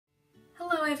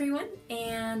everyone,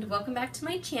 and welcome back to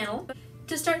my channel.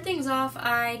 To start things off,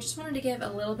 I just wanted to give a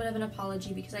little bit of an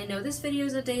apology because I know this video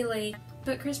is a day late,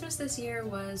 but Christmas this year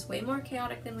was way more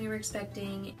chaotic than we were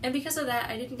expecting, and because of that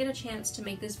I didn't get a chance to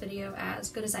make this video as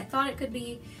good as I thought it could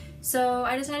be, so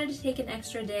I decided to take an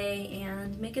extra day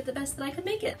and make it the best that I could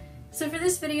make it. So for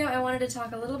this video I wanted to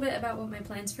talk a little bit about what my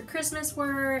plans for Christmas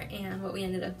were and what we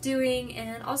ended up doing,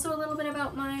 and also a little bit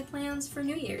about my plans for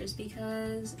New Year's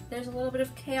because there's a little bit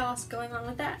of chaos going on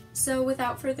with that. So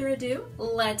without further ado,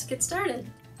 let's get started.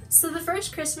 So the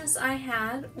first Christmas I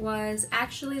had was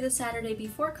actually the Saturday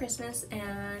before Christmas,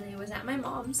 and it was at my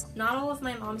mom's. Not all of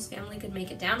my mom's family could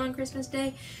make it down on Christmas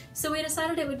Day, so we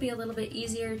decided it would be a little bit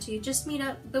easier to just meet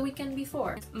up the weekend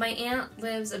before. My aunt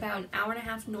lives about an hour and a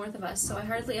half north of us, so I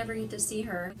hardly ever get to see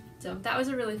her, so that was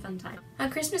a really fun time. On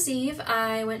Christmas Eve,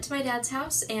 I went to my dad's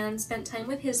house and spent time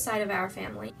with his side of our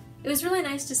family. It was really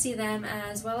nice to see them,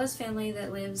 as well as family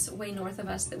that lives way north of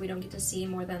us that we don't get to see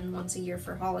more than once a year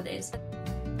for holidays.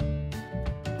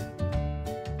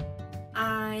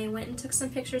 I went and took some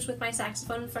pictures with my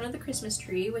saxophone in front of the Christmas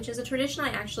tree, which is a tradition I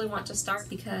actually want to start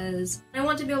because I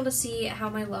want to be able to see how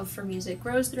my love for music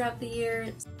grows throughout the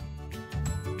year.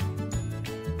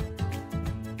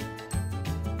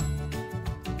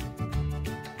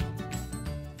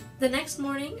 The next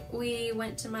morning, we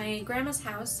went to my grandma's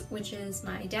house, which is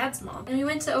my dad's mom, and we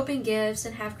went to open gifts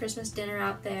and have Christmas dinner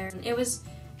out there. It was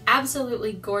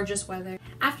absolutely gorgeous weather.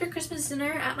 After Christmas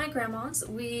dinner at my grandma's,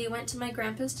 we went to my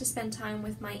grandpa's to spend time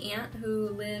with my aunt who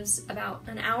lives about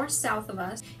an hour south of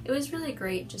us. It was really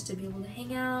great just to be able to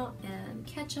hang out and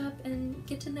catch up and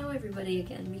get to know everybody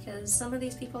again, because some of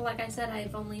these people, like I said,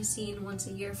 I've only seen once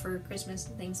a year for Christmas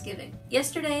and Thanksgiving.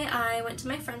 Yesterday I went to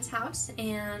my friend's house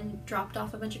and dropped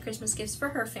off a bunch of Christmas gifts for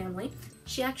her family.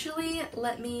 She actually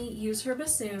let me use her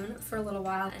bassoon for a little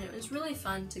while, and it was really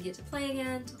fun to get to play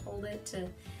again, to hold it, to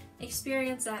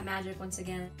experience that magic once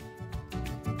again.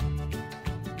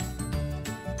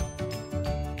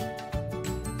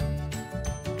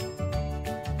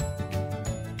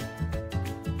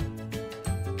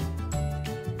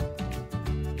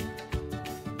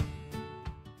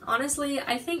 Honestly,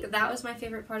 I think that was my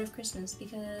favorite part of Christmas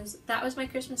because that was my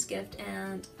Christmas gift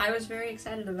and I was very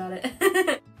excited about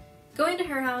it. Going to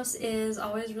her house is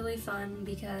always really fun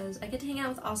because I get to hang out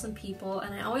with awesome people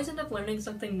and I always end up learning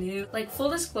something new. Like, full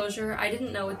disclosure, I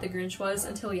didn't know what the Grinch was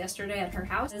until yesterday at her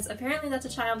house, because apparently that's a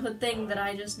childhood thing that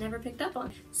I just never picked up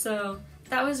on. So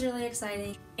that was really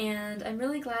exciting, and I'm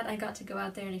really glad I got to go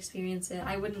out there and experience it.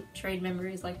 I wouldn't trade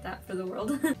memories like that for the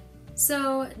world.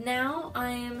 So now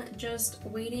I'm just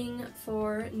waiting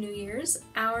for New Year's.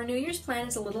 Our New Year's plan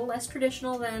is a little less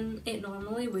traditional than it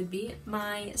normally would be.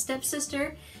 My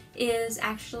stepsister is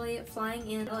actually flying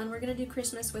in and we're gonna do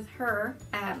Christmas with her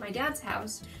at my dad's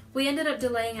house. We ended up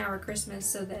delaying our Christmas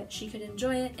so that she could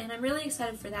enjoy it, and I'm really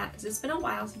excited for that because it's been a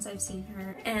while since I've seen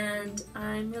her and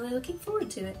I'm really looking forward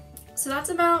to it. So that's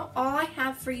about all I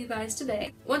have for you guys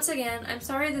today. Once again, I'm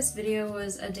sorry this video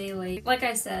was a day late. Like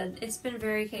I said, it's been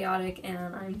very chaotic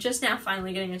and I'm just now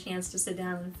finally getting a chance to sit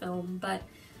down and film, but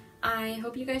I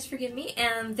hope you guys forgive me,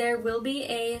 and there will be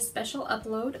a special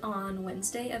upload on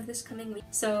Wednesday of this coming week,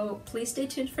 so please stay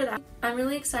tuned for that. I'm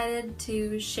really excited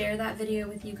to share that video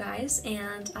with you guys,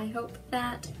 and I hope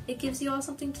that it gives you all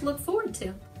something to look forward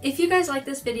to. If you guys like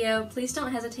this video, please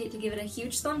don't hesitate to give it a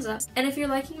huge thumbs up, and if you're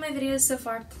liking my videos so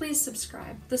far, please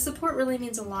subscribe. The support really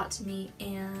means a lot to me,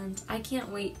 and I can't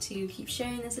wait to keep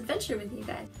sharing this adventure with you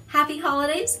guys. Happy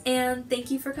holidays, and thank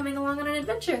you for coming along on an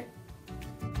adventure!